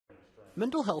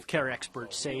Mental health care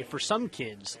experts say for some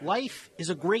kids, life is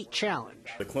a great challenge.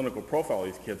 The clinical profile of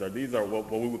these kids these are what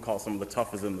we would call some of the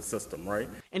toughest in the system, right?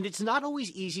 And it's not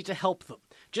always easy to help them.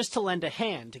 Just to lend a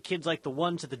hand to kids like the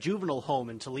ones at the juvenile home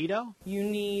in Toledo, you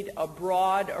need a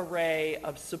broad array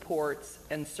of supports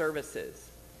and services.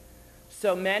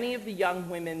 So many of the young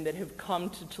women that have come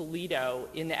to Toledo,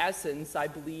 in essence, I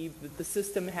believe that the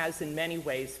system has in many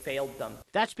ways failed them.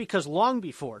 That's because long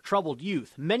before troubled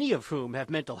youth, many of whom have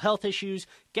mental health issues,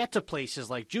 get to places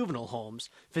like juvenile homes,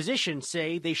 physicians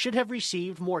say they should have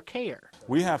received more care.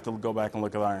 We have to go back and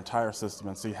look at our entire system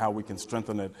and see how we can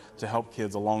strengthen it to help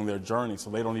kids along their journey so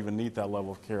they don't even need that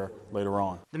level of care later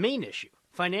on. The main issue,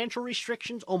 financial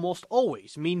restrictions almost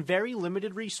always mean very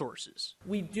limited resources.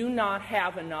 We do not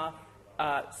have enough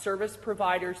service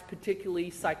providers, particularly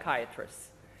psychiatrists.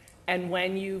 And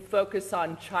when you focus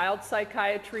on child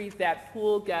psychiatry, that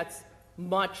pool gets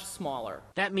much smaller.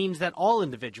 That means that all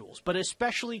individuals, but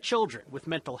especially children with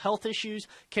mental health issues,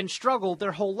 can struggle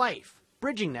their whole life.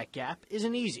 Bridging that gap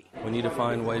isn't easy. We need to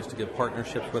find ways to get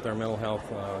partnerships with our mental health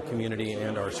community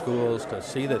and our schools to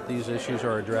see that these issues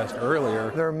are addressed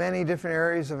earlier. There are many different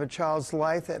areas of a child's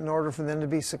life that in order for them to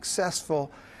be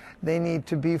successful, they need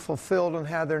to be fulfilled and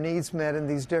have their needs met in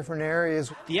these different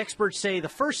areas. The experts say the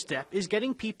first step is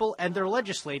getting people and their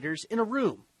legislators in a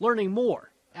room, learning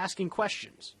more, asking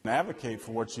questions. Advocate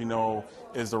for what you know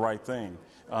is the right thing.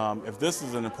 If this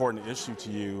is an important issue to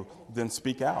you, then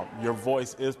speak out. Your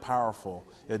voice is powerful.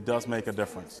 It does make a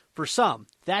difference. For some,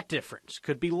 that difference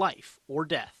could be life or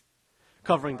death.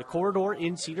 Covering the corridor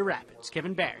in Cedar Rapids,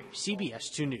 Kevin Barry,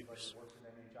 CBS 2 News.